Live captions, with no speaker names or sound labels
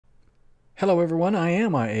Hello everyone, I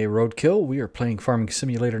am IA Roadkill. We are playing Farming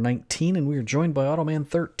Simulator 19 and we are joined by Automan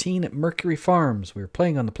 13 at Mercury Farms. We are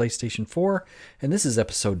playing on the PlayStation 4 and this is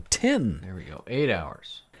episode 10. There we go, 8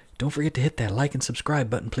 hours. Don't forget to hit that like and subscribe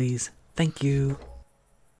button, please. Thank you.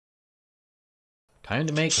 Time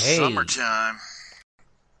to make hay. Summertime.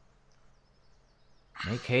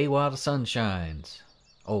 Make hay while the sun shines.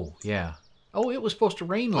 Oh, yeah. Oh, it was supposed to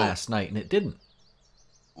rain last night and it didn't.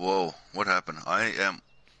 Whoa, what happened? I am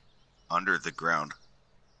under the ground.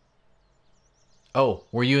 Oh,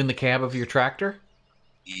 were you in the cab of your tractor?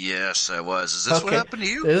 Yes, I was. Is this what happened to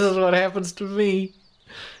you? This is what happens to me.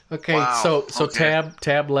 Okay, Wow. so Okay.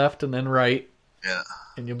 tab left and then right, Yeah.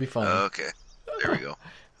 and you'll be fine. Okay. There we go.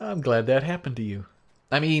 I'm glad that happened to you.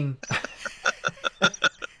 I mean,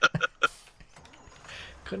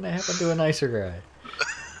 couldn't have happened to a nicer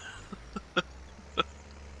guy.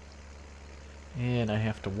 And I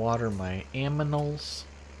have to water my aminals.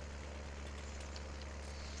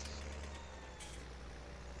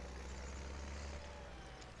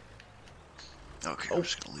 Okay, I'm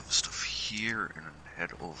just gonna leave the stuff here and then head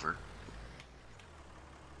over.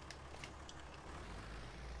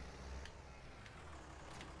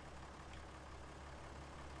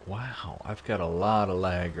 Wow, I've got a lot of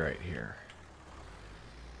lag right here.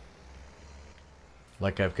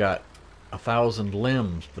 Like I've got 1,000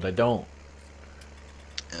 limbs, but I don't.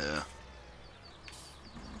 Yeah.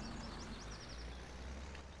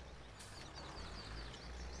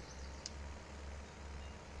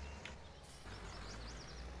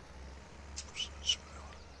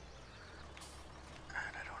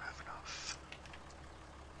 And I don't have enough.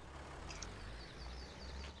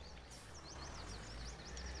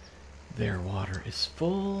 Their water is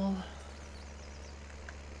full.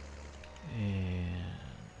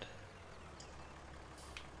 And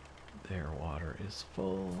their water is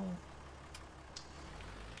full.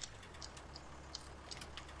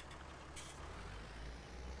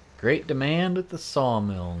 Great demand at the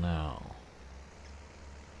sawmill now.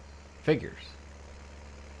 Figures.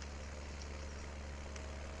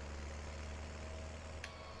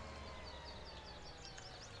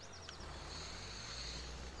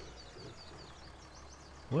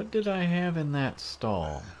 What did I have in that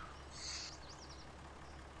stall?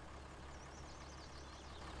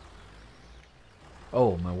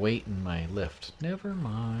 Oh, my weight and my lift. Never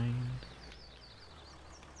mind.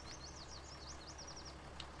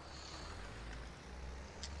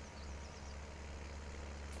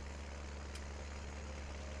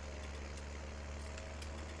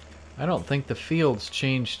 I don't think the field's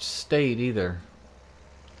changed state either.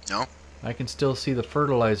 No? I can still see the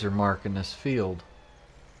fertilizer mark in this field.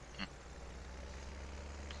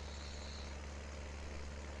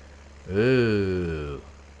 Ooh.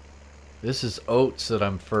 This is oats that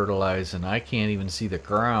I'm fertilizing. I can't even see the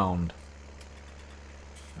ground.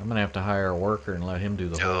 I'm gonna have to hire a worker and let him do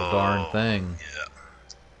the whole darn thing. Yeah.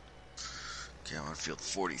 Okay, I'm on field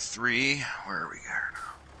 43. Where are we at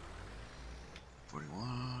now?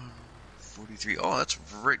 41, 43. Oh, that's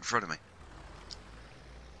right in front of me.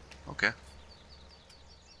 Okay.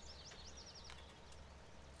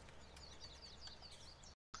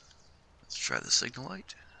 Let's try the signal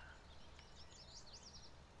light.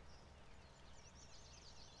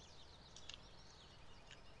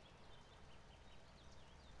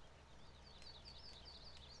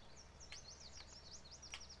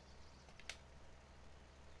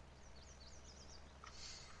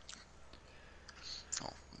 Oh,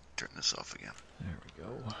 turn this off again. There we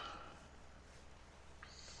go.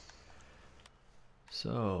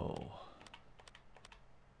 So,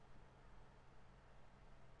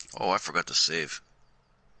 Oh, I forgot to save.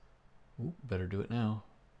 ooh, better do it now.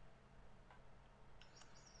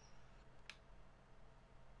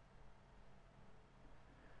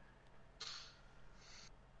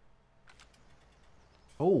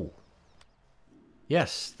 Oh,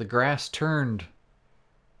 yes, the grass turned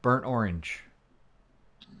burnt orange.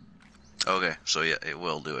 Okay, so yeah, it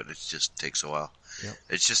will do it. It just takes a while. Yep.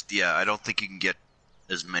 It's just, yeah, I don't think you can get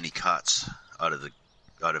as many cuts out of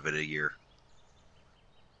it a year.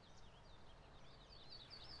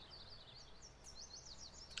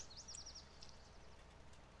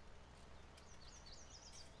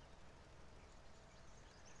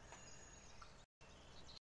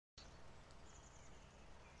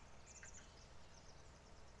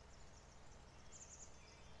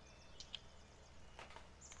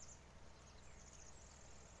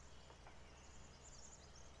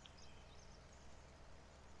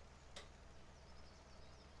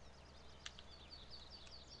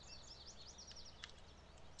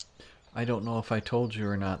 I don't know if I told you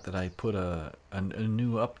or not that I put a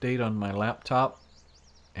new update on my laptop.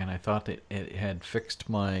 and I thought that it had fixed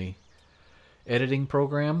my editing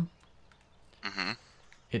program. Mm-hmm.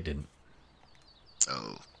 It didn't.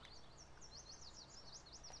 Oh.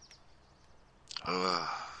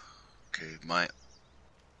 Okay, my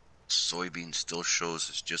soybean still shows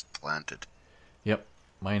it's just planted. Yep,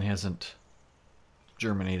 mine hasn't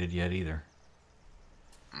germinated yet either.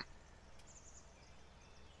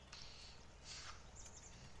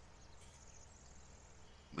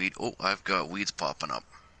 Weed. Oh, I've got weeds popping up.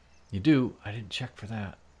 You do? I didn't check for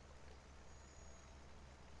that.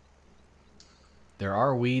 There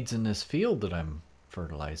are weeds in this field that I'm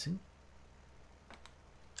fertilizing.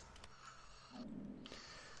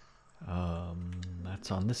 That's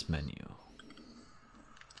on this menu.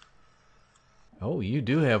 Oh, you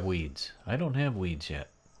do have weeds. I don't have weeds yet.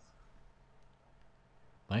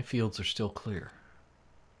 My fields are still clear.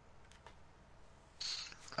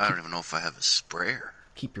 I don't even know if I have a sprayer.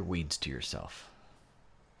 Keep your weeds to yourself.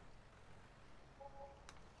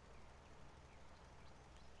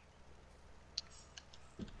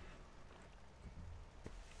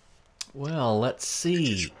 Well, let's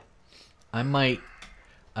see. I might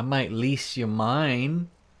lease you mine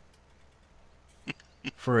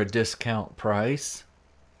for a discount price.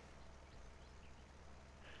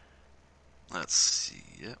 Let's see.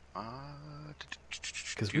 Yep.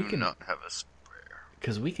 Because do we can not have a sprayer.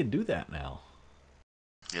 Because we can do that now.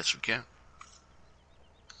 Yes, we can.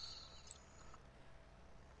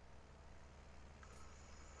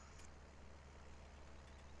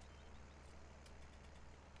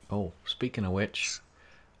 Oh, speaking of which,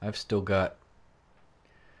 I've still got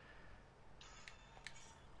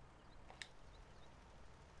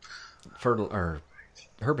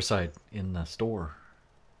herbicide in the store.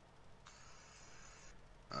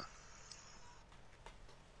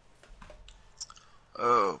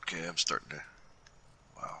 Okay, I'm starting to.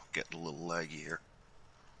 Wow, getting a little laggy here.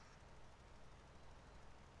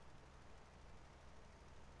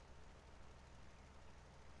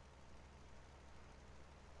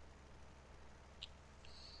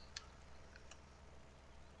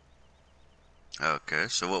 Okay,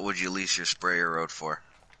 so what would you lease your sprayer out for?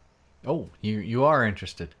 Oh, you are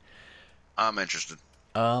interested. I'm interested.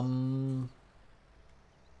 Oh,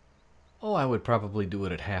 I would probably do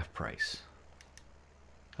it at half price.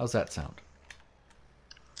 How's that sound?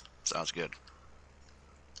 Sounds good.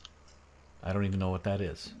 I don't even know what that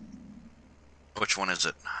is. Which one is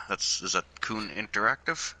it? Is that Cuttn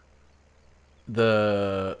Interactive?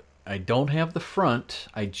 I don't have the front.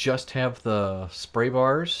 I just have the spray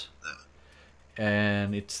bars.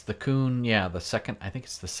 And it's the Cuttn, yeah, the second, I think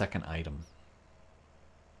it's the second item.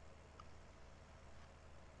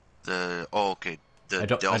 Okay. The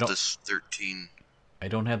Delta's 13. I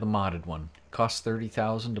don't have the modded one. Costs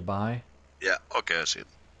 $30,000 to buy. Yeah, okay, I see it.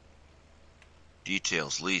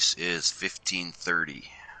 Details lease is $1,530.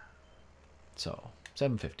 So,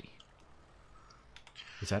 $750.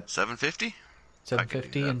 Is that $750?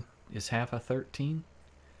 $750 and is half of 13?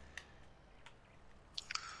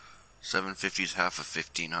 $750 is half of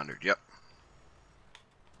 $1,500. Yep.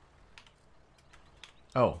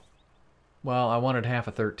 Oh. Well, I wanted half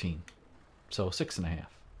of 13. So 6.5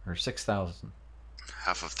 or 6,000.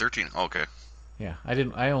 Half of 13. Okay. Yeah,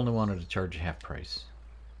 I only wanted to charge half price.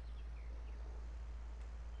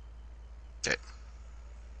 Okay.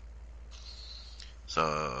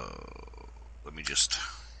 So let me just,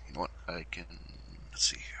 you know what? Let's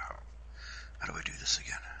see. How do I do this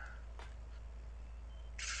again?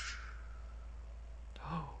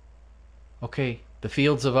 Oh. Okay, the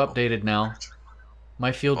fields have updated now.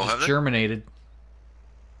 My field just germinated.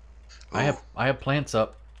 Ooh. I have plants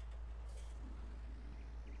up.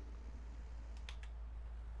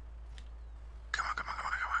 Come on.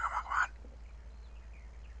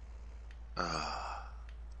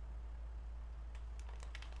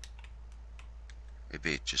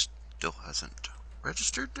 Maybe it just still hasn't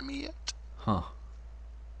registered to me yet. Huh.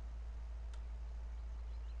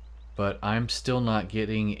 But I'm still not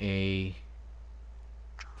getting a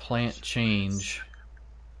plant change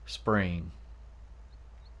spraying.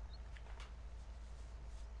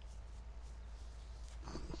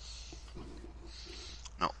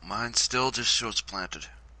 No, mine still just shows planted.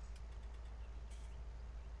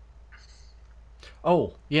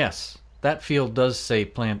 Oh, yes. That field does say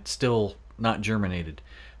plant still not germinated.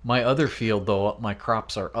 My other field, though, my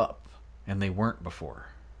crops are up, and they weren't before.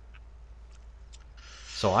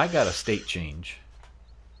 So I got a state change.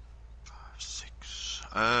 5, 6.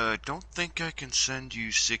 I don't think I can send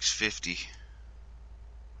you 650.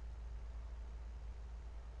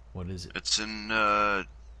 What is it? It's in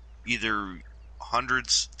either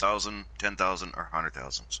hundreds, 1,000, 10,000, or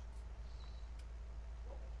 100,000s.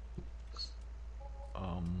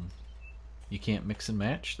 You can't mix and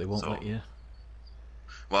match? They won't let you?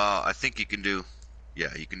 Well, I think you can do,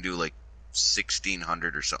 yeah, you can do like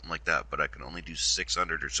 1600 or something like that, but I can only do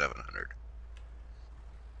 600 or 700.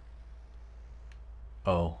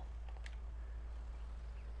 Oh.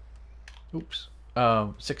 Oops.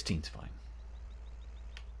 16's fine.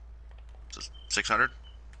 So 600?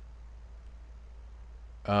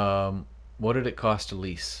 What did it cost to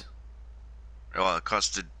lease? Well, it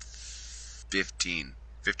costed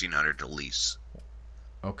 1500 to lease.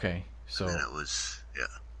 Okay, so And then it was, yeah.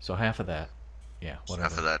 so half of that. Yeah, whatever.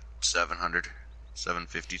 Half of that, 700,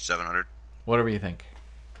 750, 700. Whatever you think.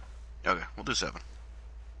 Okay, we'll do 7.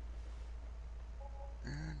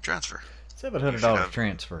 And transfer. $700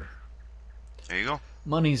 transfer. There you go.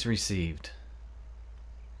 Money's received.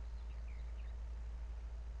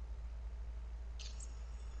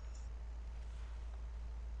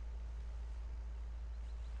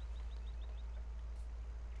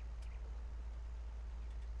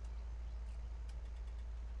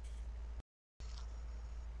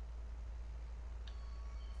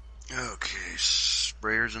 Okay,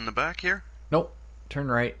 sprayer's in the back here. Nope. Turn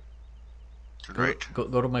right. Turn right.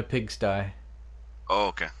 Go to my pigsty. Oh,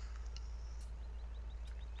 okay.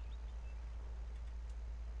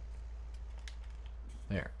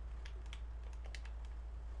 There.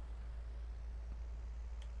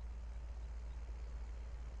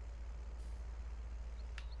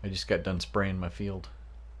 I just got done spraying my field.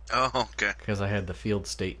 Oh, okay. Because I had the field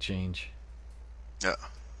state change. Yeah.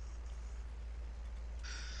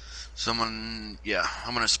 Someone, yeah,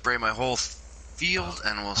 I'm gonna spray my whole field,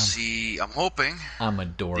 and we'll see. I'm hoping. I'm a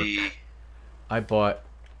dork. I bought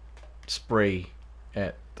spray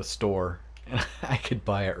at the store, and I could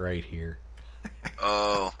buy it right here.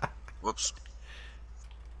 Oh, whoops.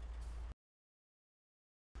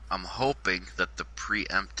 I'm hoping that the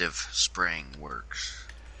preemptive spraying works.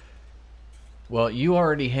 Well, you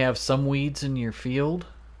already have some weeds in your field.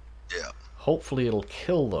 Yeah. Hopefully it'll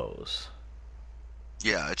kill those.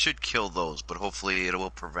 Yeah, it should kill those, but hopefully it will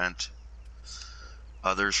prevent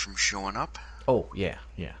others from showing up. Oh, yeah,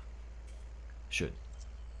 yeah. Should.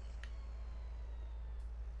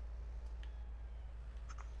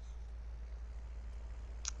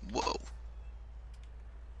 Whoa.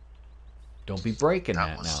 Don't be breaking That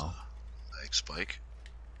that was now. a leg spike.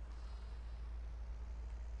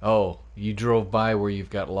 Oh, you drove by where you've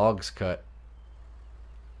got logs cut.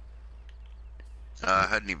 I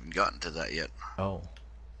hadn't even gotten to that yet. Oh.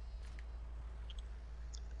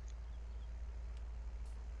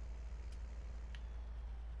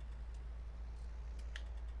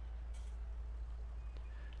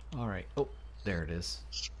 All right. Oh, there it is.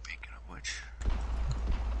 Speaking of which.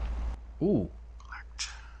 Ooh. Collect.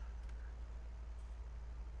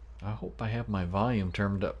 I hope I have my volume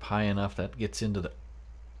turned up high enough that gets into the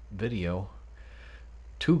video.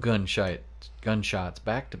 2 gunshots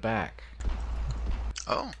back to back.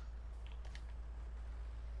 Oh.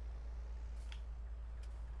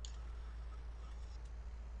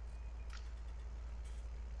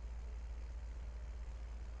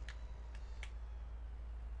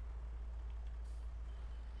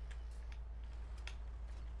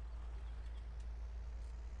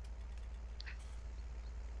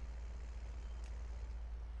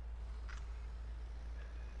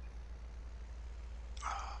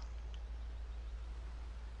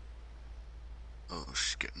 Oh,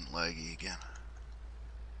 she's getting laggy again.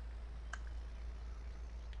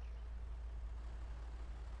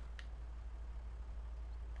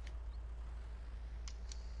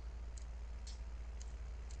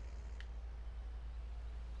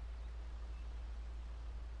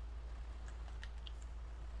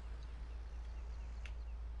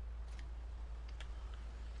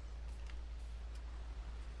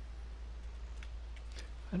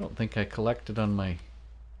 I don't think I collected on my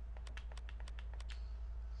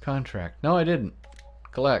contract. No, I didn't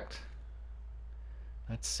collect.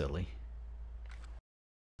 That's silly.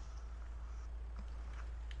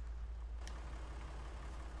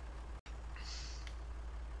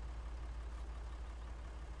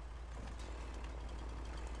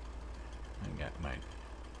 I got my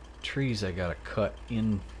trees I gotta cut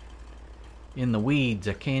in the weeds.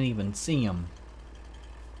 I can't even see them.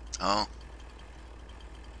 Oh.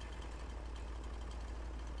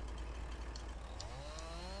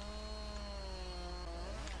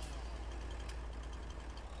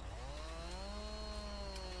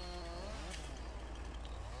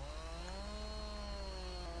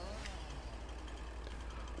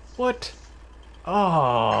 What?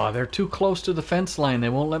 Oh, they're too close to the fence line. They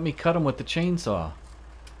won't let me cut them with the chainsaw.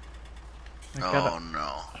 Oh,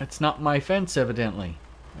 no. It's not my fence, evidently.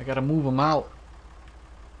 I gotta move them out.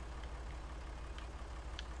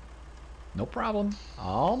 No problem.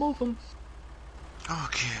 I'll move them.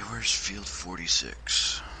 Okay, where's field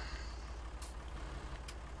 46?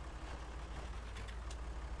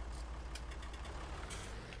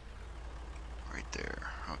 Right there.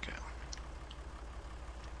 Okay.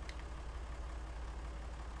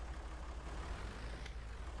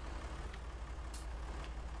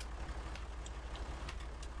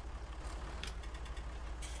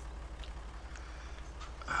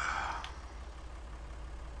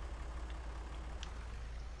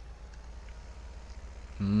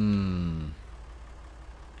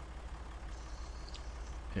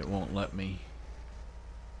 It won't let me.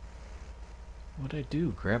 What'd I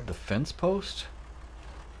do? Grab the fence post?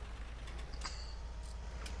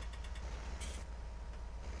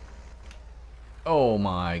 Oh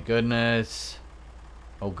my goodness.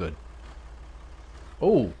 Oh, good.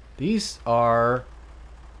 Oh, these are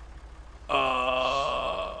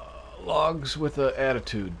logs with an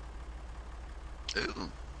attitude. Ooh.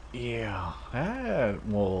 Yeah, that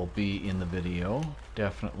will be in the video,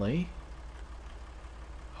 definitely.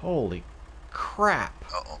 Holy crap.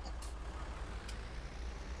 Uh-oh.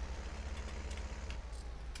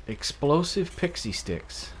 Explosive pixie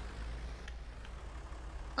sticks.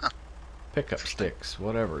 Huh. Pickup sticks,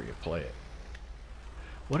 whatever you play it.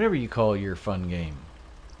 Whatever you call your fun game.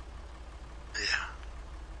 Yeah.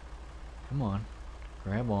 Come on.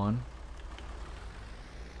 Grab on.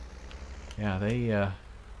 Yeah, they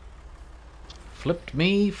flipped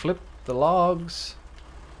me, flipped the logs.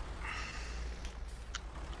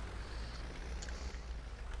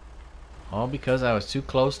 All because I was too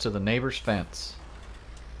close to the neighbor's fence.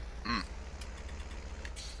 Hmm.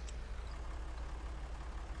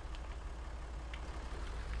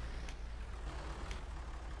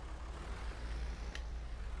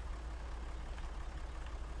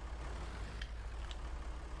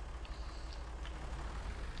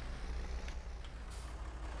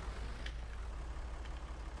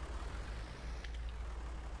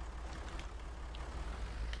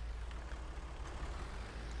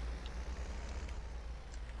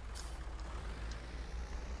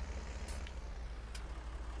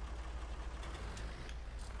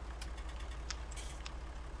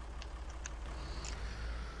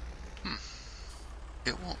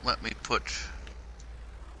 It won't let me put...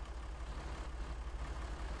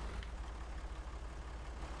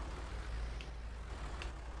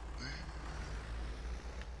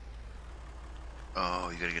 Oh,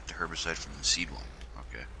 you gotta get the herbicide from the seed one.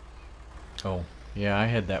 Okay. Oh, yeah, I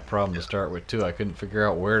had that problem to start with too. I couldn't figure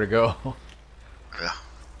out where to go. Yeah.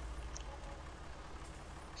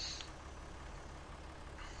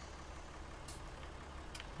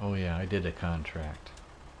 Oh yeah, I did a contract.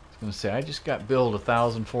 I was gonna say I just got billed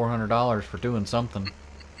 $1,400 for doing something.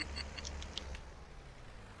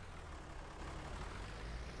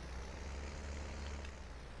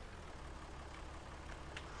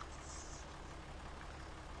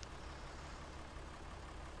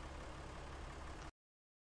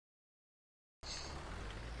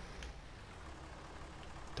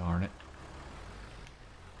 Darn it.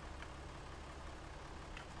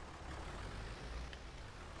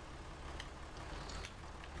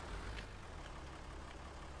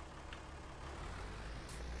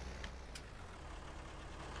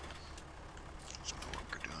 That's my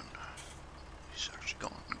worker doing. He's actually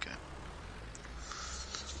going. Okay.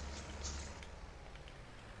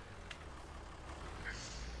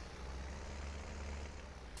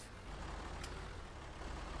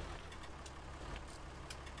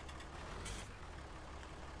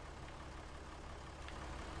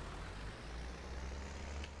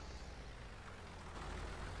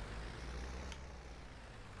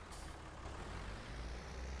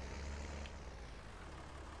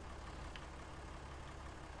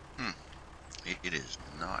 It is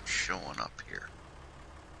not showing up here.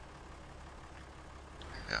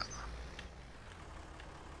 Yeah.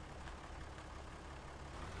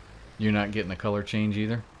 You're not getting a color change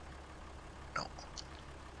either? No.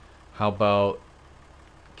 How about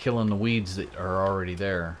killing the weeds that are already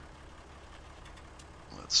there?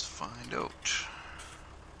 Let's find out.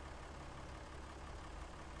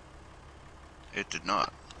 It did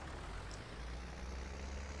not.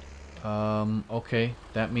 Okay.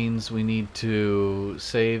 That means we need to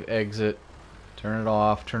save, exit, turn it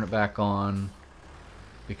off, turn it back on,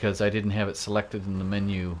 because I didn't have it selected in the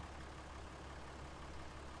menu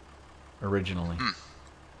originally.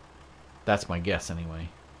 That's my guess anyway.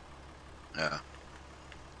 Yeah.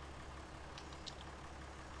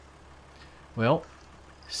 Well,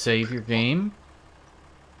 save your game.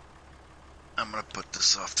 I'm gonna put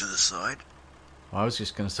this off to the side. I was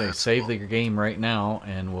just going to say That's save cool. your game right now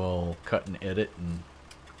and we'll cut and edit and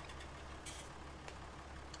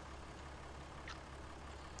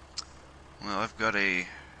Well, I've got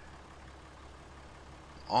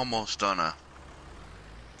almost on a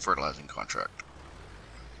fertilizing contract.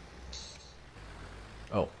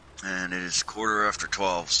 Oh. And it is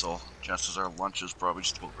 12:15, so chances are lunch is probably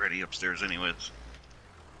still ready upstairs anyways.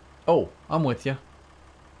 Oh, I'm with you.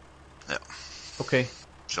 Yeah. Okay.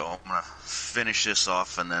 So I'm gonna finish this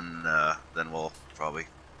off, and then we'll probably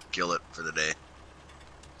kill it for the day.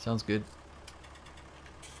 Sounds good.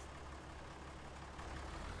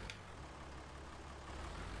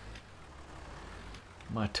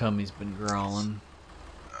 My tummy's been growling.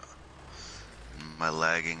 My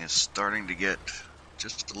lagging is starting to get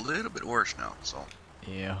just a little bit worse now, so.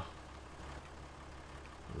 Yeah.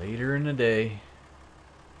 Later in the day.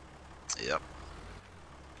 Yep.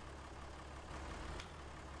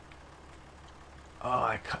 Oh,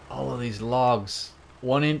 I cut all of these logs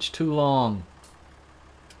 1 inch too long.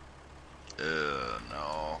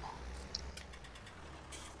 No.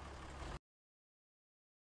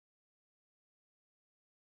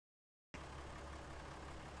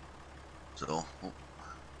 So.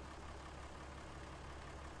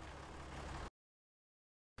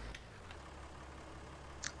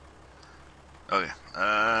 Okay.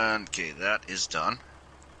 Okay, that is done.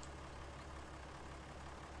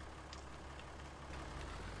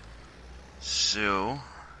 So.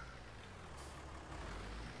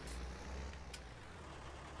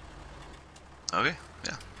 Okay,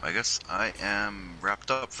 yeah. I guess I am wrapped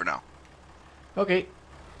up for now. Okay.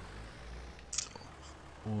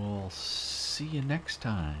 We'll see you next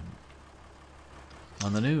time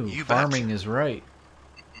on the new You Farming betcha. is Right.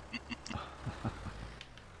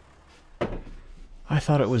 I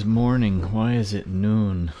thought it was morning. Why is it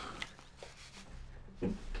noon?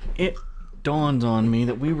 It dawned on me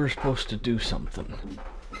that we were supposed to do something.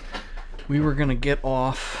 We were going to get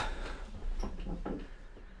off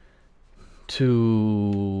to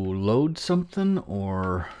load something,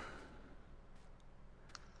 or...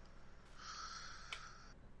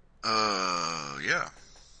 Yeah.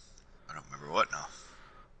 I don't remember what now.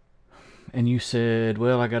 And you said,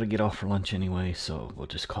 well, I got to get off for lunch anyway, so we'll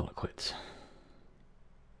just call it quits.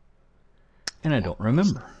 And I don't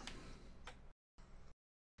remember.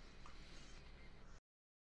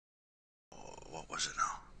 What was it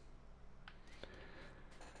now?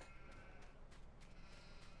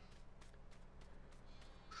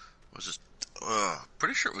 Was it?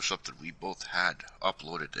 Pretty sure it was something we both had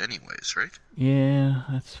uploaded anyways, right? Yeah,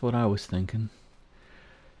 that's what I was thinking.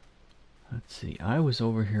 Let's see. I was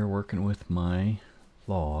over here working with my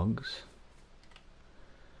logs.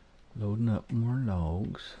 Loading up more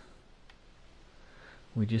logs.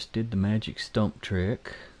 We just did the magic stump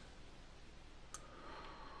trick.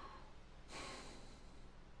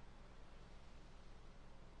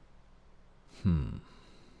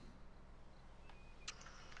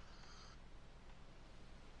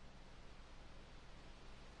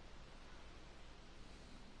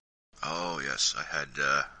 Oh yes, I had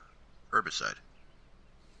herbicide.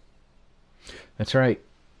 That's right.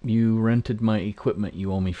 You rented my equipment.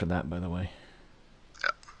 You owe me for that, by the way.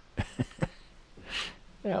 Yeah.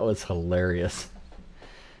 That was hilarious.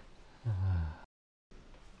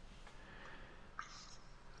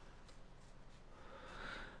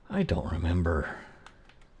 I don't remember.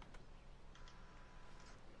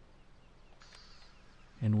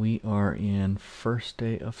 And we are in first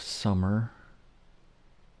day of summer.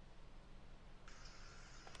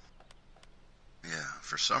 Yeah.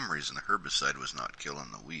 For some reason, the herbicide was not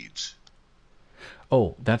killing the weeds.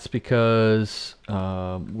 Oh, that's because they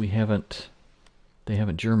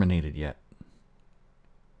haven't germinated yet.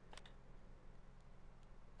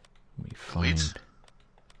 Let me find. Weeds?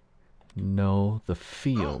 No, the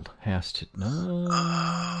field has to. No.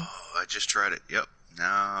 Oh, I just tried it. Yep.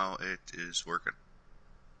 Now it is working.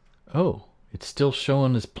 Oh, it's still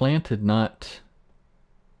showing as planted, not.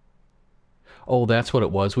 Oh, that's what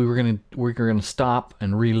it was. We were gonna stop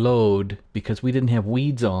and reload because we didn't have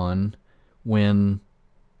weeds on when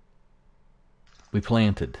we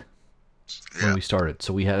planted. Yeah. When we started.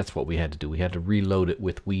 So that's what we had to do. We had to reload it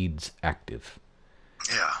with weeds active.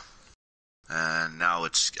 Yeah. And now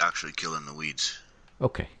it's actually killing the weeds.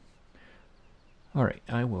 Okay. All right.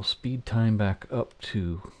 I will speed time back up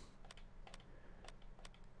to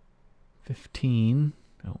 15.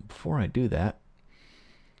 Oh, before I do that,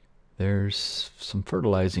 there's some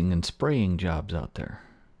fertilizing and spraying jobs out there.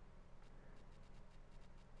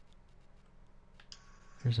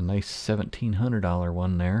 There's a nice $1,700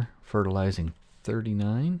 one there. Fertilizing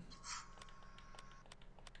 39.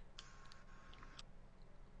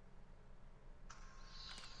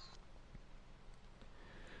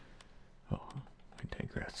 Oh, I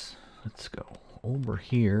digress. Let's go over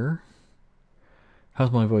here. How's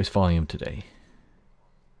my voice volume today?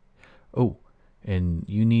 Oh, and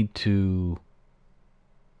you need to...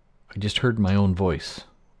 I just heard my own voice.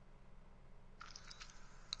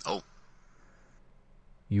 Oh.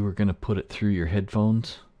 You were going to put it through your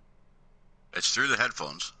headphones? It's through the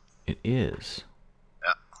headphones. It is.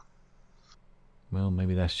 Yeah. Well,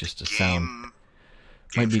 maybe that's just a sound.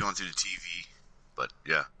 Game's going through the TV. But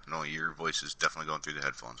yeah, no, your voice is definitely going through the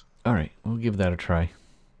headphones. Alright, we'll give that a try.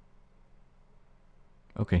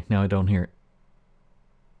 Okay, now I don't hear it.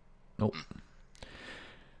 Nope.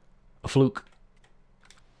 A fluke.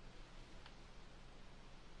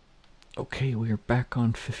 Okay, we are back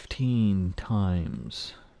on 15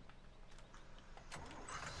 times.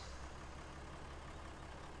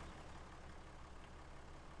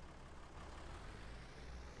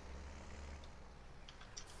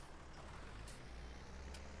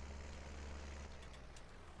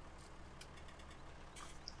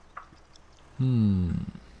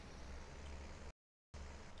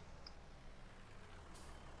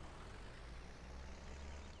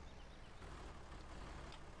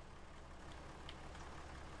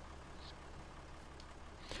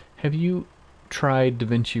 Have you tried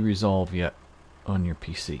DaVinci Resolve yet on your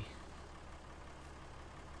PC?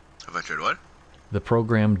 Have I tried what? The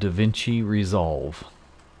program DaVinci Resolve.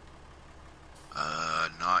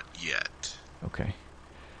 Not yet. Okay.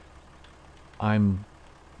 I'm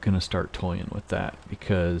gonna start toying with that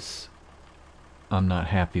because I'm not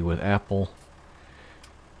happy with Apple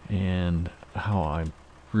and how I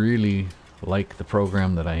really like the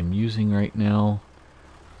program that I'm using right now.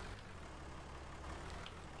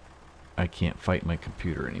 I can't fight my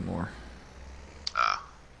computer anymore.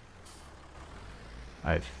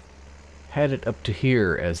 I've had it up to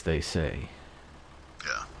here, as they say.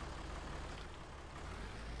 Yeah.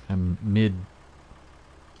 I'm mid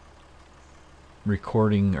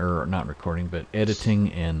recording, or not recording, but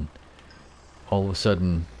editing, and all of a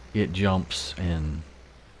sudden it jumps and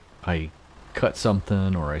I cut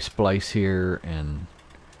something or I splice here and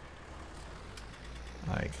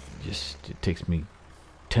it takes me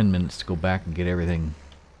 10 minutes to go back and get everything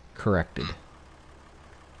corrected.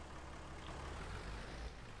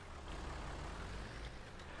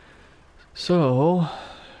 So,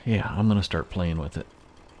 yeah, I'm gonna start playing with it.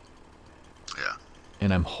 Yeah.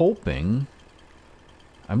 And I'm hoping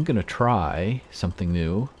I'm gonna try something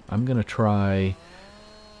new. I'm gonna try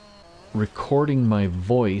recording my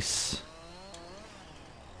voice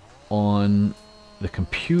on the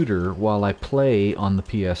computer while I play on the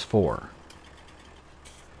PS4.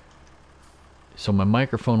 So my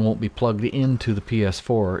microphone won't be plugged into the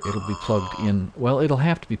PS4. It'll be plugged in... Well, it'll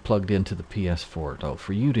have to be plugged into the PS4, though,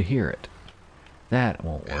 for you to hear it. That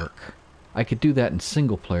won't work. I could do that in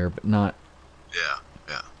single player, but not... Yeah.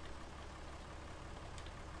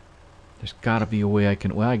 There's got to be a way I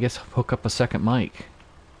can... Well, I guess hook up a second mic.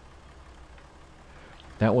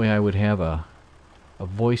 That way I would have a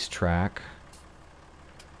voice track,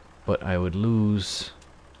 but I would lose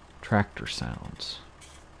tractor sounds.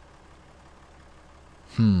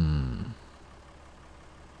 I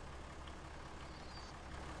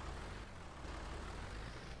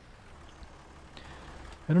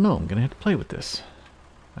don't know. I'm going to have to play with this.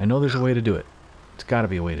 I know there's a way to do it. It's got to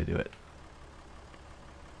be a way to do it.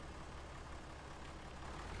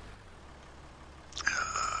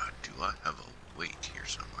 Do I have a weight here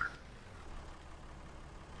somewhere?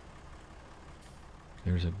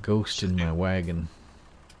 There's a ghost in my wagon.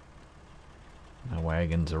 My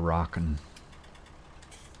wagon's a rockin'.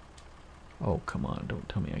 Oh, come on. Don't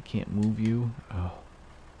tell me I can't move you. Oh.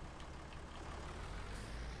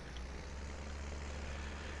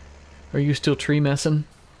 Are you still tree messing?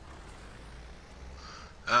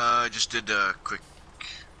 I just did a quick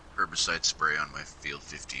herbicide spray on my field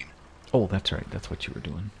 15. Oh, that's right. That's what you were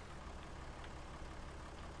doing.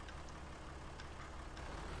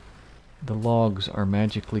 The logs are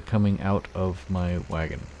magically coming out of my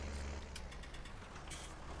wagon.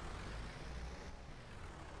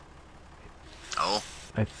 Oh?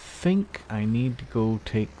 I think I need to go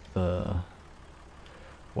take the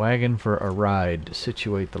wagon for a ride to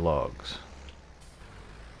situate the logs.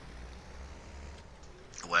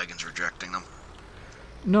 The wagon's rejecting them?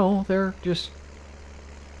 No, they're just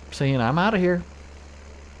saying, I'm out of here.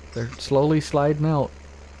 They're slowly sliding out.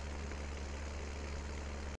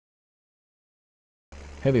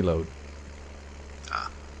 Heavy load.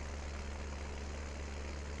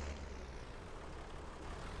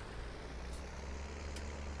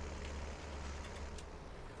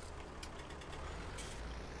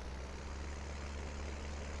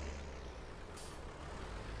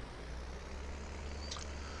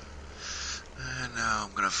 And now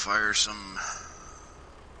I'm gonna fire some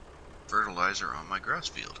fertilizer on my grass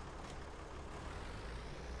field.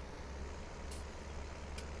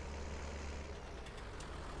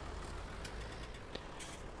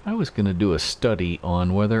 I was going to do a study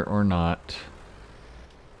on whether or not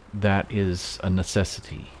that is a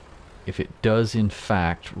necessity. If it does in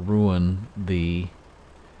fact ruin the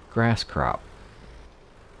grass crop.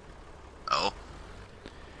 Oh?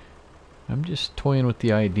 I'm just toying with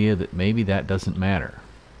the idea that maybe that doesn't matter.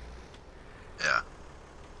 Yeah.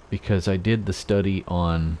 Because I did the study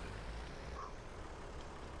on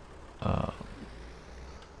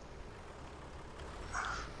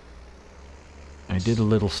I did a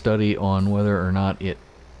little study on whether or not it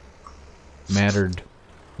mattered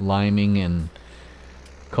liming and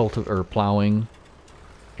or plowing,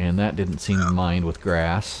 and that didn't seem to mind with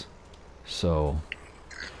grass. So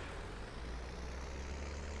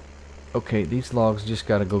okay, these logs just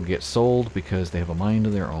gotta go get sold because they have a mind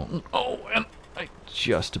of their own. Oh, and I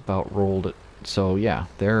just about rolled it. So yeah,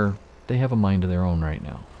 they have a mind of their own right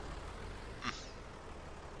now.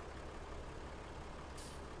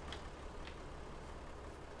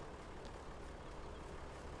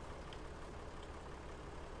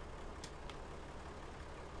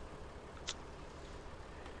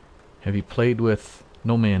 Have you played with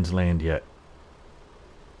No Man's Land yet?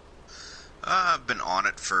 I've been on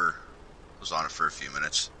it for... was on it for a few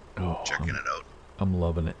minutes. Checking it out. I'm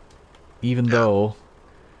loving it. Even though...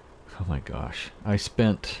 Oh my gosh. I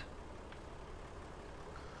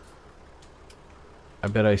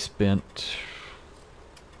bet I spent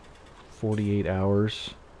 48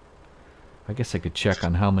 hours. I guess I could check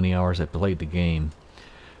on how many hours I played the game.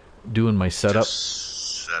 Doing my setup.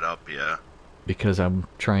 Setup, yeah. Because I'm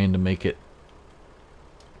trying to make it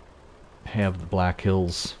have the Black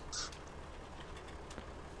Hills,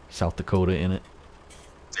 South Dakota in it.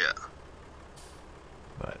 Yeah.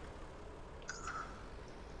 But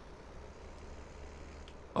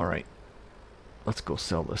alright. Let's go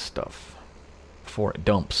sell this stuff before it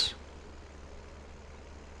dumps.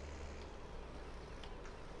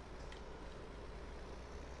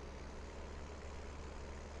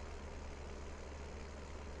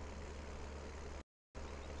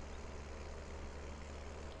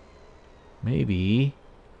 Maybe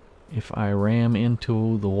if I ram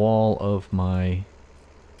into the wall of my...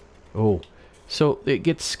 Oh, so it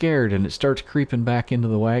gets scared and it starts creeping back into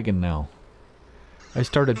the wagon now. I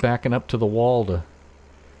started backing up to the wall to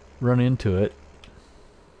run into it.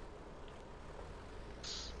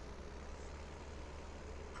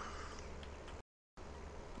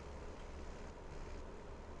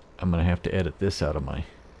 I'm gonna have to edit this out of my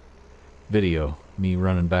video. Me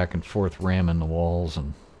running back and forth ramming the walls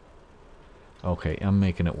and... Okay, I'm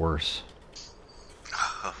making it worse.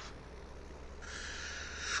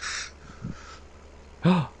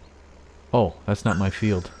 Oh, that's not my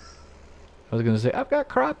field. I was gonna say, I've got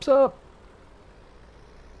crops up!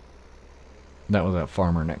 That was that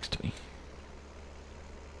farmer next to me.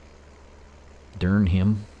 Darn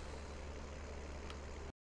him.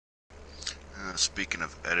 Speaking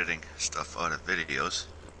of editing stuff out of videos,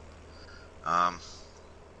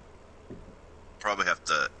 probably have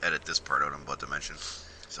to edit this part out I'm about to mention.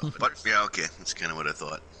 So, but yeah, okay, that's kind of what I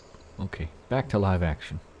thought. Okay, back to live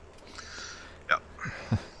action. Yep.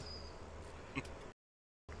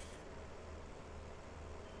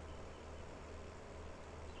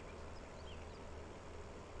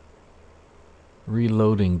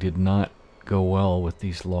 Reloading did not go well with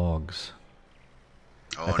these logs.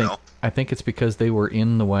 Oh, no? I think it's because they were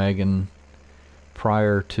in the wagon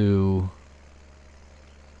prior to...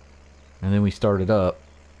 And then we started up.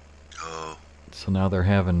 Oh. So now they're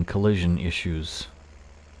having collision issues.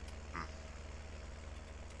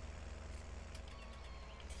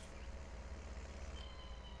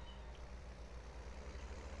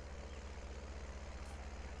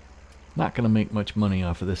 Not gonna make much money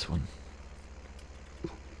off of this one.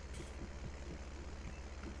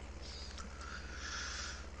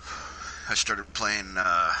 I started playing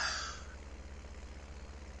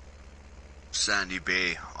Sandy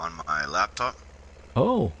Bay on my laptop.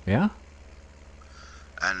 Oh, yeah?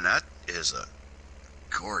 And that is a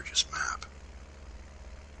gorgeous map.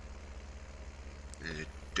 It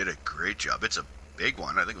did a great job. It's a big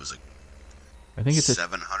one. I think it was like it's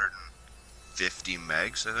 750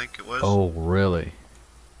 megs, I think it was. Oh, really?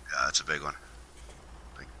 Yeah, it's a big one.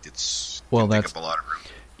 Like it's well, take that's up a lot of room.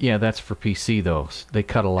 Yeah, that's for PC though. They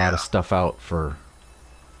cut a lot of stuff out for...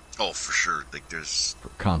 Oh, for sure. Like there's... For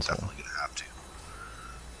console. Definitely gonna have to.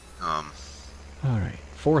 Alright.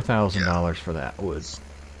 $4,000 for that wood.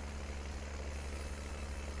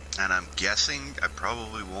 And I'm guessing I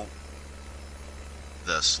probably won't...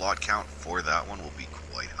 The slot count for that one will be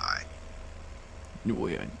quite high.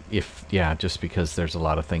 Yeah, just because there's a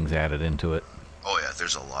lot of things added into it. Oh yeah,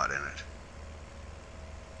 there's a lot in it.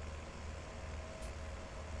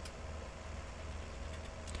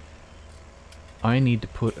 I need to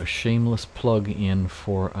put a shameless plug in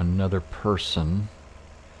for another person.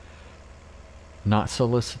 Not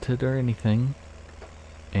solicited or anything.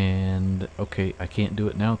 And, okay, I can't do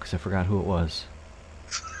it now because I forgot who it was.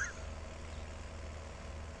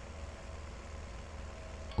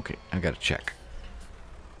 Okay, I gotta check.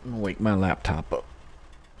 I'm gonna wake my laptop up.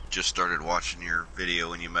 Just started watching your video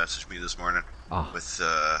when you messaged me this morning with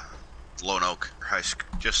Lone Oak High School.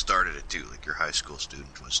 Just started it too, like your high school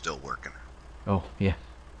student was still working. Oh, yeah.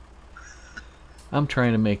 I'm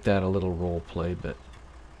trying to make that a little role play, but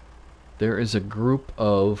there is a group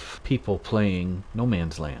of people playing No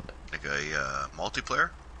Man's Land. Like a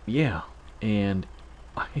multiplayer? Yeah, and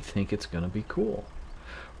I think it's gonna be cool.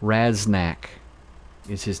 Raznak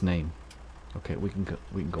is his name. Okay, we can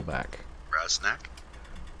go back. Raznak?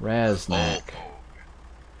 Raznak. Oh.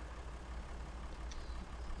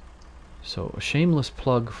 So, a shameless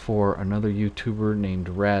plug for another YouTuber named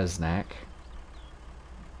Raznak.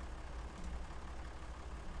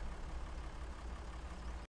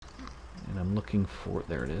 And I'm looking for...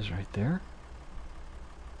 There it is, right there.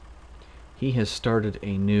 He has started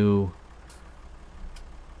a new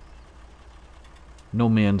No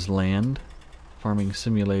Man's Land farming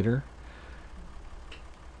simulator.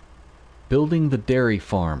 Building the Dairy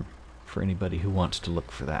Farm, for anybody who wants to look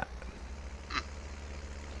for that.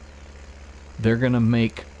 They're going to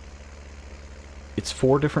make... It's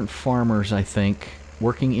 4 different farmers, I think,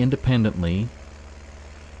 working independently.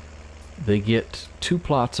 They get 2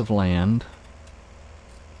 plots of land.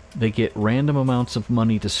 They get random amounts of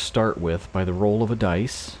money to start with by the roll of a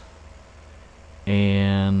dice.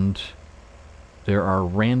 And there are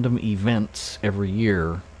random events every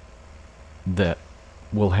year that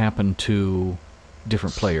will happen to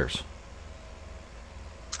different players.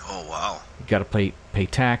 Oh, wow. You got to pay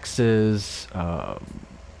taxes,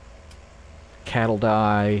 cattle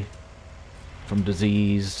die from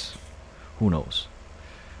disease, who knows.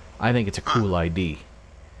 I think it's a cool idea.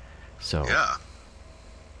 So yeah.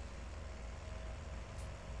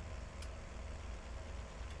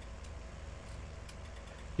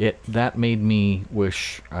 That made me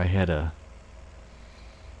wish I had a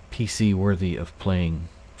PC worthy of playing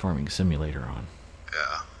Farming Simulator on.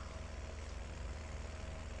 Yeah.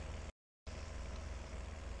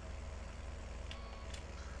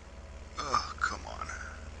 Oh, come on.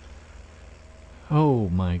 Oh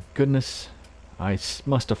my goodness. I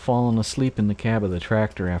must have fallen asleep in the cab of the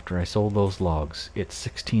tractor after I sold those logs. It's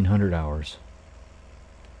 1,600 hours.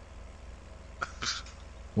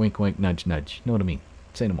 Wink, wink, nudge, nudge. Know what I mean?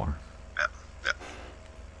 Say no more. Yeah, yeah.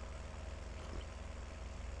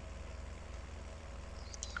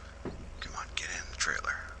 Come on, get in the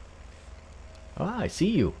trailer. Ah, I see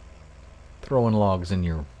you. Throwing logs in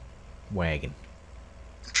your wagon.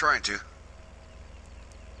 I'm trying to.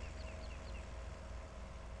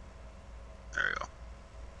 There you go.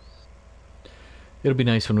 It'll be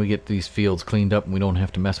nice when we get these fields cleaned up and we don't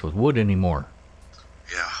have to mess with wood anymore.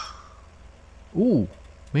 Yeah. Ooh,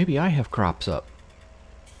 maybe I have crops up.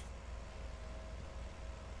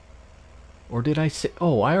 Or did I say...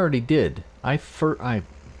 Oh, I already did. I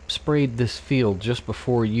sprayed this field just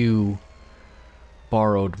before you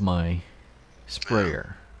borrowed my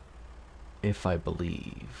sprayer. If I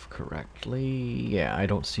believe correctly. Yeah, I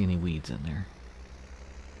don't see any weeds in there.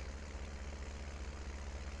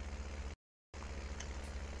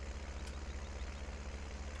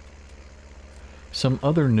 Some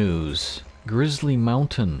other news. Grizzly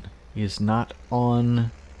Mountain is not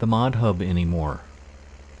on the Mod Hub anymore.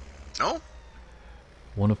 No?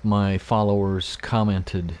 One of my followers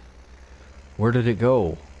commented, "Where did it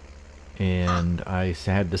go?" And I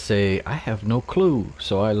had to say, I have no clue.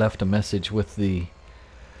 So I left a message with the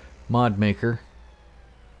mod maker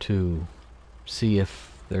to see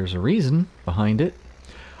if there's a reason behind it.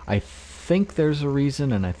 I think there's a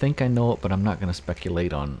reason, and I think I know it, but I'm not going to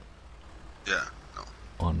speculate on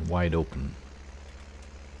wide open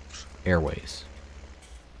airways.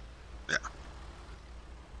 Yeah.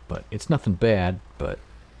 But it's nothing bad, but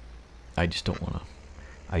I just don't want to.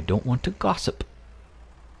 I don't want to gossip.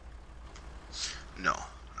 No,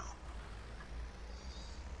 no.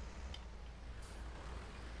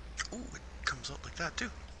 Ooh, it comes out like that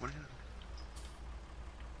too. What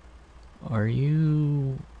Are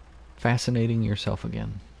you fascinating yourself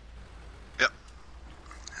again? Yep.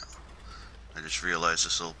 I just realized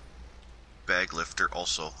this little bag lifter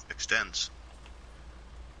also extends.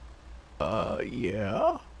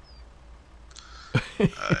 Yeah.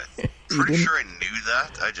 Pretty sure I knew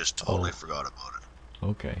that. I just totally forgot about it.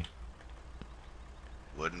 Okay.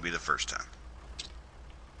 Wouldn't be the first time.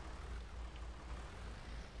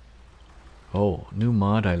 Oh, new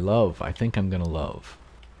mod I love. I think I'm gonna love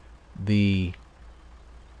the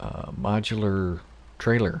modular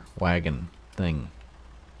trailer wagon thing.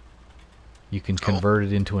 You can convert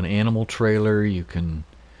it into an animal trailer. You can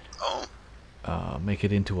make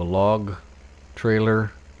it into a log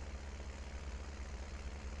trailer.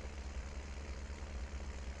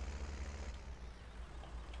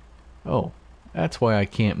 Oh, that's why I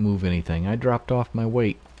can't move anything. I dropped off my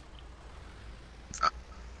weight.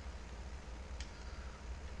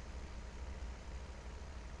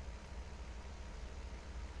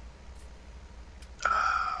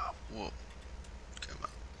 Whoa. Come on.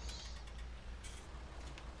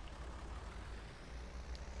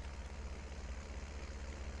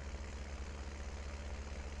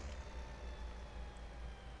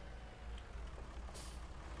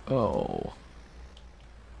 Oh.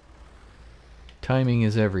 Timing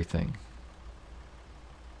is everything.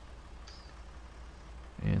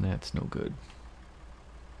 And that's no good.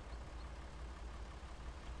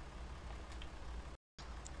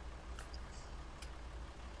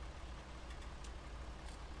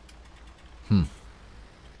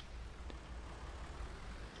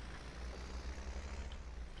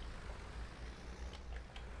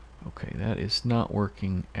 Okay, that is not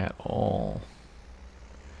working at all.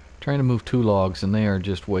 Trying to move 2 logs and they are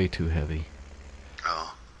just way too heavy.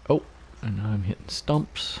 Oh, and now I'm hitting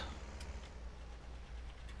stumps.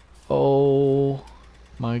 Oh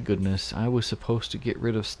my goodness, I was supposed to get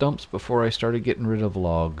rid of stumps before I started getting rid of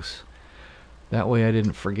logs. That way I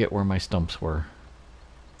didn't forget where my stumps were.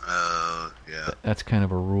 Yeah. That's kind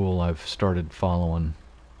of a rule I've started following.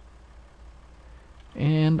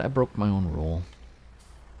 And I broke my own rule.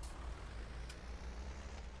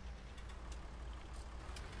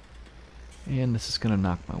 And this is going to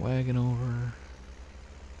knock my wagon over.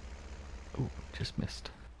 Oh, just missed.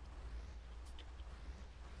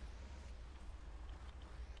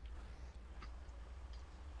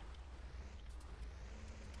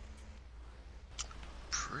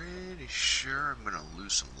 Pretty sure I'm gonna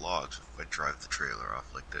lose some logs if I drive the trailer off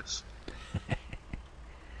like this.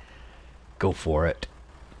 Go for it.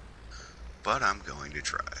 But I'm going to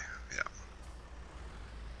try. Yeah.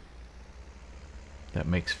 That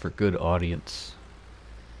makes for good audience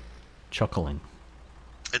chuckling.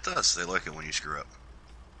 It does. They like it when you screw up.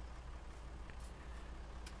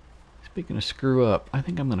 Speaking of screw up, I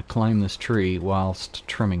think I'm going to climb this tree whilst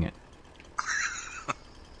trimming it.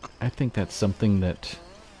 I think that's something that...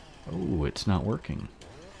 Oh, it's not working.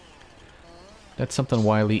 That's something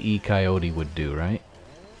Wile E. Coyote would do, right?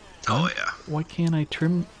 Oh, yeah. Why can't I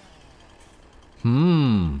trim...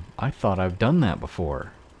 I thought I've done that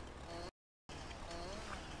before.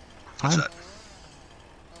 What's that?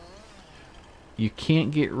 You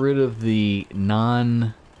can't get rid of the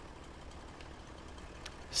non-substance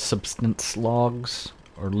logs,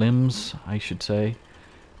 or limbs, I should say,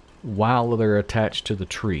 while they're attached to the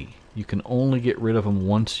tree. You can only get rid of them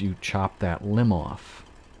once you chop that limb off.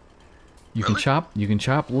 You can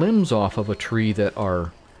chop limbs off of a tree that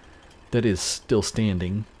is still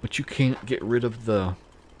standing, but you can't get rid of the...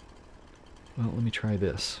 Well, let me try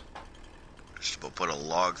this. Just about put a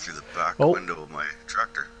log through the back window of my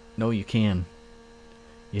tractor. No, you can.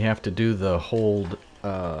 You have to do the hold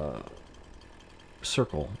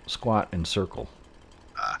circle, squat and circle.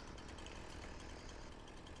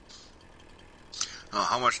 Oh,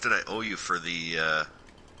 how much did I owe you for the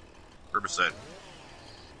herbicide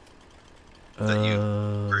that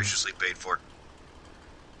you graciously paid for?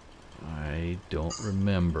 I don't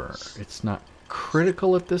remember. It's not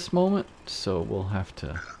critical at this moment, so we'll have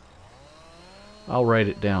to... I'll write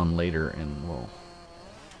it down later and we'll...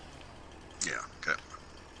 Yeah, okay.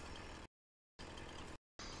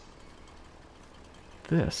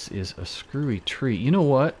 This is a screwy tree. You know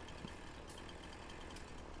what?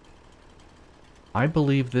 I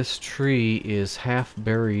believe this tree is half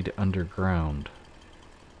buried underground.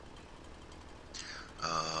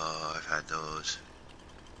 I've had those.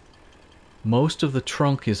 Most of the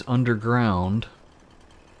trunk is underground.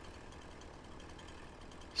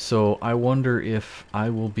 So I wonder if I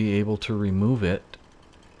will be able to remove it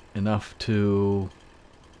enough to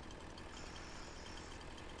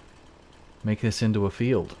make this into a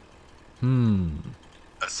field.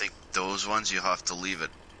 I think those ones you have to leave it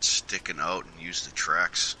sticking out and use the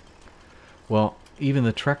tracks. Well, even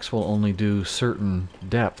the tracks will only do certain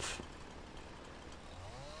depth.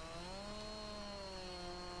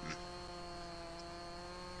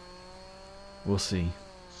 We'll see.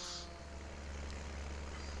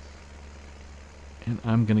 And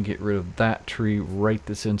I'm going to get rid of that tree right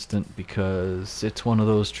this instant because it's one of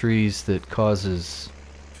those trees that causes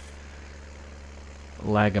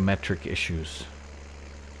lagometric issues.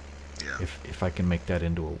 Yeah. If I can make that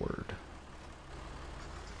into a word.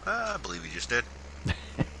 I believe you just did.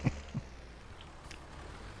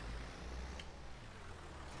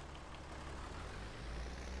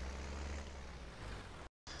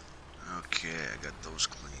 Okay, I got those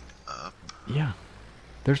cleaned up. Yeah.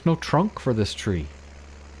 There's no trunk for this tree.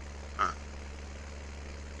 Huh.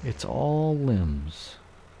 It's all limbs.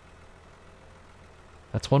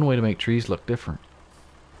 That's one way to make trees look different.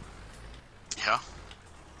 Yeah.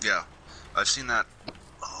 Yeah. I've seen that.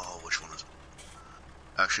 Oh, which one is it?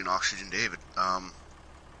 Actually, an Oxygen David.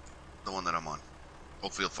 The one that I'm on.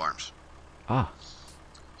 Oakfield Farms. Ah.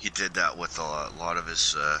 He did that with a lot of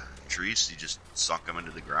his trees. He just sunk them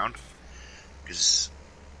into the ground. Because,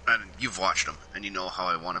 and you've watched them, and you know how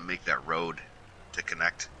I want to make that road to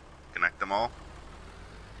connect them all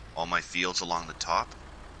my fields along the top.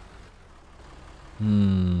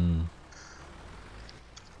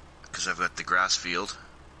 Because I've got the grass field,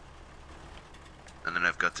 and then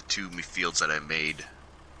I've got the two fields that I made,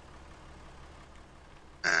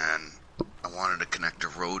 and I wanted to connect a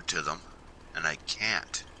road to them, and I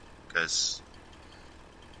can't, because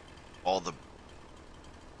all the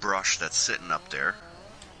brush that's sitting up there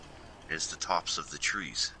is the tops of the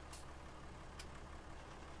trees,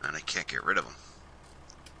 and I can't get rid of them.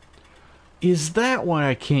 Is that why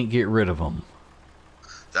I can't get rid of them?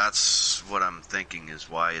 That's what I'm thinking is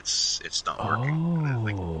why it's not working. Oh.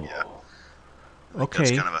 Like, yeah. Okay.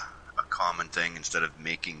 That's kind of a common thing. Instead of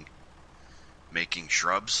making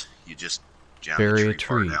shrubs, you just jam bury the a tree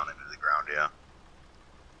tree far down into the ground. Yeah.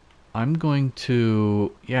 I'm going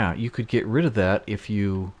to... Yeah, you could get rid of that if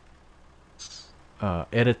you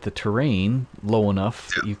edit the terrain low enough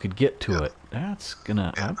that you could get to it. That's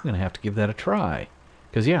gonna... I'm gonna have to give that a try.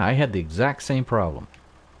 Because, yeah, I had the exact same problem.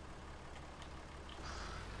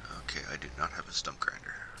 Okay, I do not have a stump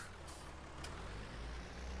grinder.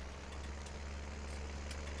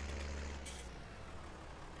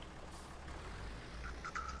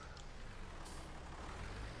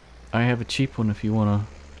 I have a cheap one if you wanna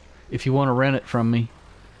rent it from me.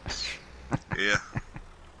 Yeah.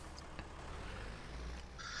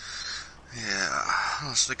 Yeah, I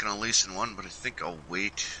was thinking of leasing one, but I think I'll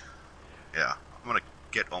wait. Yeah, I'm gonna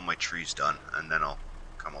get all my trees done, and then I'll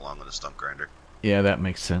come along with a stump grinder. Yeah, that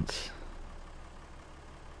makes sense.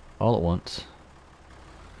 All at once.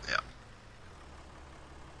 Yeah.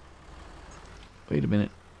 Wait a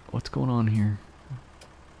minute. What's going on here?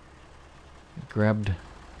 I grabbed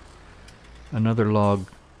another log.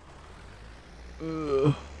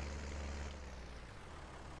 Ugh.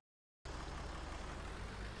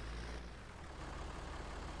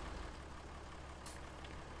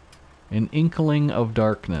 An inkling of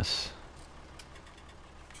darkness.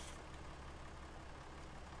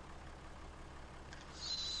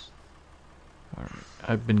 All right.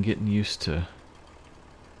 I've been getting used to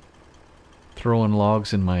throwing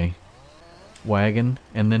logs in my wagon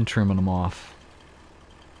and then trimming them off.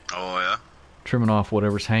 Oh, yeah? Trimming off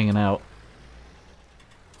whatever's hanging out.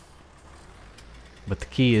 But the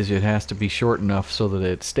key is it has to be short enough so that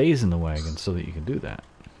it stays in the wagon so that you can do that.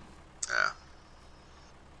 Yeah.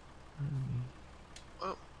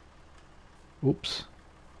 Oh. Oops.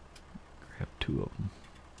 Grab two of them.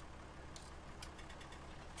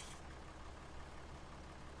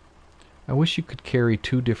 I wish you could carry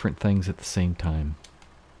two different things at the same time.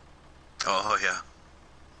 Oh, yeah.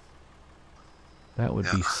 That would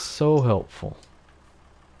be so helpful.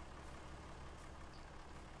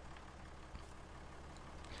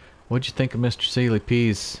 What'd you think of Mr. Sealy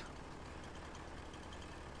P's?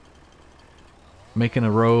 Making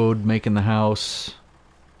a road, making the house.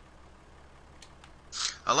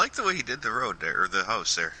 I like the way he did the road there, or the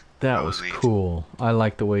house there. That was neat. cool. I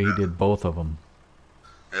like the way he did both of them.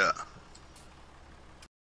 Yeah.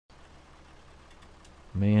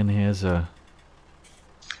 Man has a...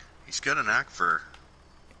 He's got a knack for...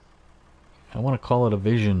 I want to call it a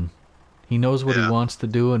vision. He knows what he wants to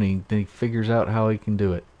do, and he figures out how he can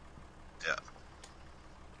do it. Yeah.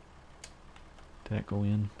 Did that go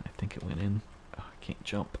in? I think it went in. Oh, I can't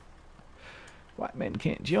jump. White men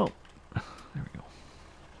can't jump. There we go.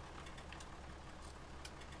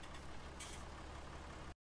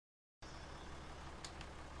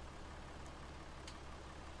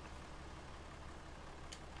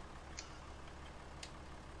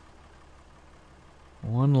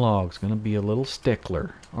 One log's gonna be a little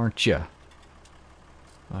stickler, aren't ya?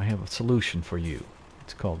 I have a solution for you.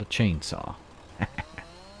 It's called a chainsaw.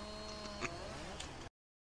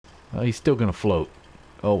 He's still gonna float.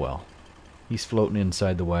 Oh well. He's floating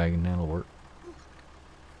inside the wagon. That'll work.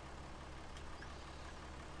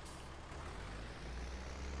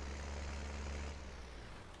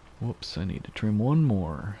 Whoops, I need to trim one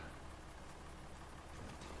more.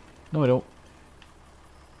 No, I don't.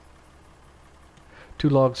 Two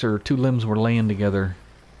logs or two limbs were laying together,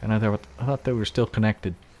 and I thought they were still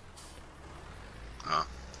connected. Huh.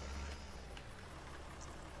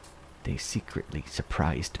 They secretly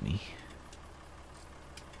surprised me.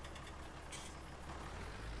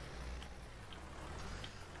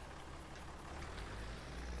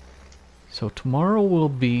 So tomorrow will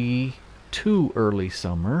be 2 early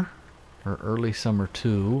summer, or early summer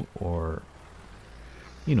 2, or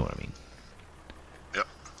you know what I mean. Yep.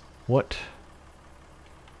 What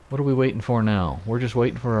are we waiting for now? We're just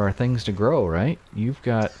waiting for our things to grow, right? You've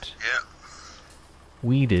got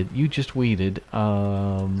weeded. You just weeded.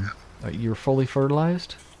 You're fully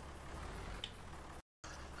fertilized?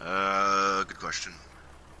 Good question.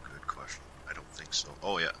 Good question. I don't think so.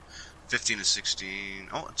 Oh yeah. 15 to 16.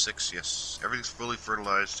 Oh, and 6, yes. Everything's fully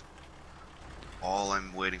fertilized. All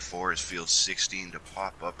I'm waiting for is field 16 to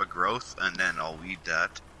pop up a growth, and then I'll weed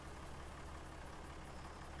that.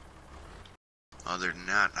 Other than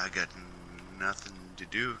that, I got nothing to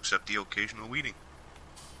do except the occasional weeding.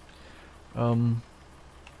 Why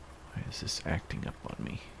is this acting up on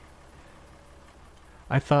me?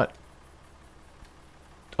 I thought...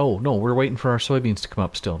 Oh, no, we're waiting for our soybeans to come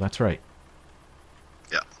up still. That's right.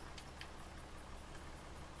 Yeah.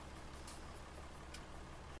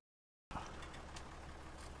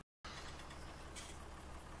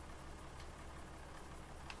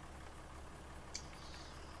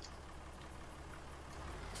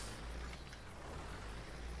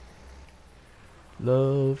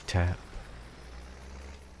 Love tap.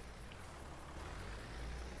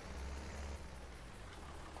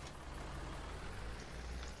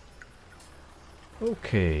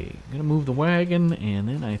 Okay, I'm gonna move the wagon, and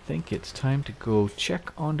then I think it's time to go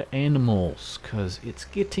check on the animals, cause it's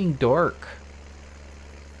getting dark.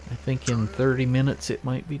 I think in 30 minutes it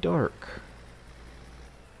might be dark.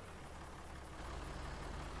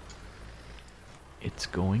 It's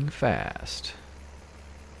going fast.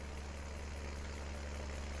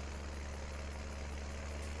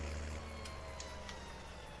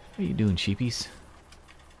 How you doing, sheepies?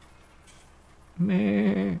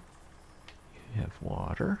 Meh. You have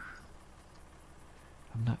water.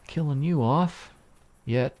 I'm not killing you off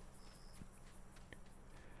yet.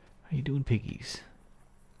 How you doing, piggies?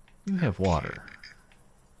 You have water.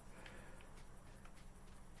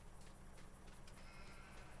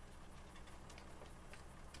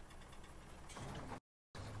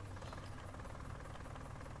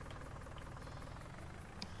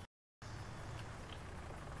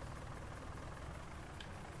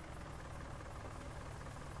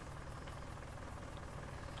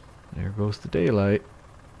 There goes the daylight.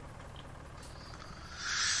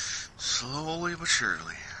 Slowly but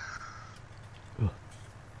surely. Ugh.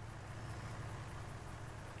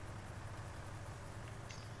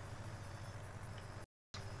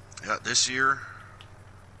 Yeah, this year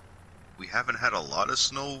we haven't had a lot of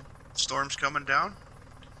snowstorms coming down,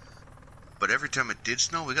 but every time it did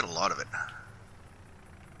snow, we got a lot of it.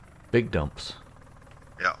 Big dumps.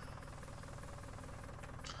 Yeah.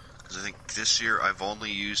 Because I think this year I've only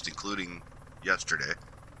used, including yesterday,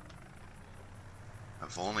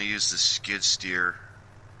 I've only used the skid steer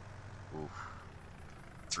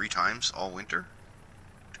 3 times all winter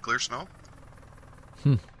to clear snow.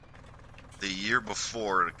 The year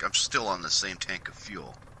before, I'm still on the same tank of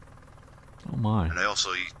fuel. Oh my. And I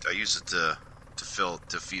use it to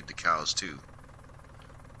feed the cows too.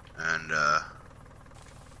 And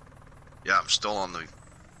yeah, I'm still on the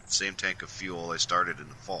same tank of fuel I started in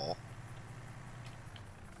the fall.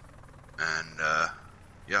 And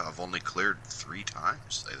yeah, I've only cleared 3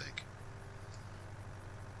 times, I think.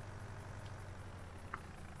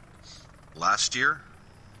 Last year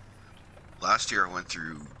I went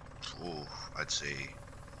through, I'd say,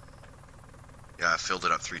 yeah, I filled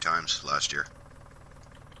it up 3 times last year.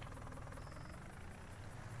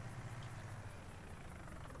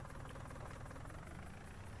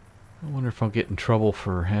 I wonder if I'll get in trouble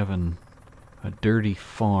for having a dirty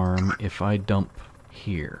farm if I dump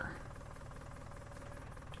here.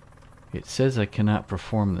 It says I cannot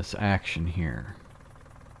perform this action here.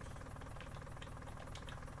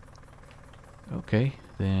 Okay,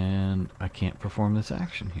 then I can't perform this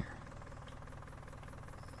action here.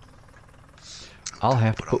 I'll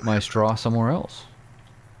have to put my straw somewhere else.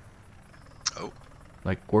 Oh.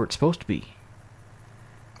 Like where it's supposed to be.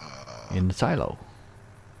 In the silo.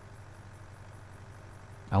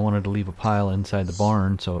 I wanted to leave a pile inside the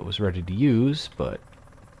barn so it was ready to use, but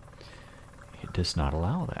it does not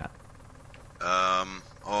allow that.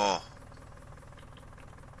 Oh.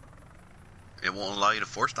 It won't allow you to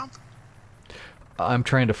force dump? I'm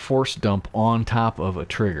trying to force dump on top of a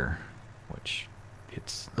trigger, which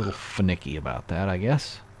it's a little finicky about that, I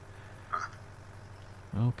guess.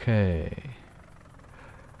 Okay.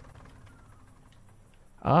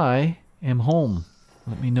 I am home.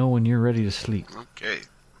 Let me know when you're ready to sleep. Okay.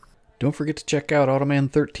 Don't forget to check out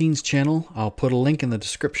Automan13's channel. I'll put a link in the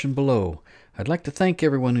description below. I'd like to thank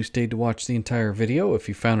everyone who stayed to watch the entire video. If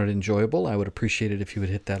you found it enjoyable, I would appreciate it if you would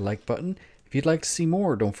hit that like button. If you'd like to see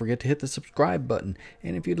more, don't forget to hit the subscribe button.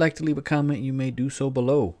 And if you'd like to leave a comment, you may do so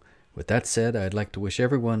below. With that said, I'd like to wish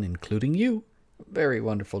everyone, including you, a very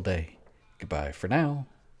wonderful day. Goodbye for now.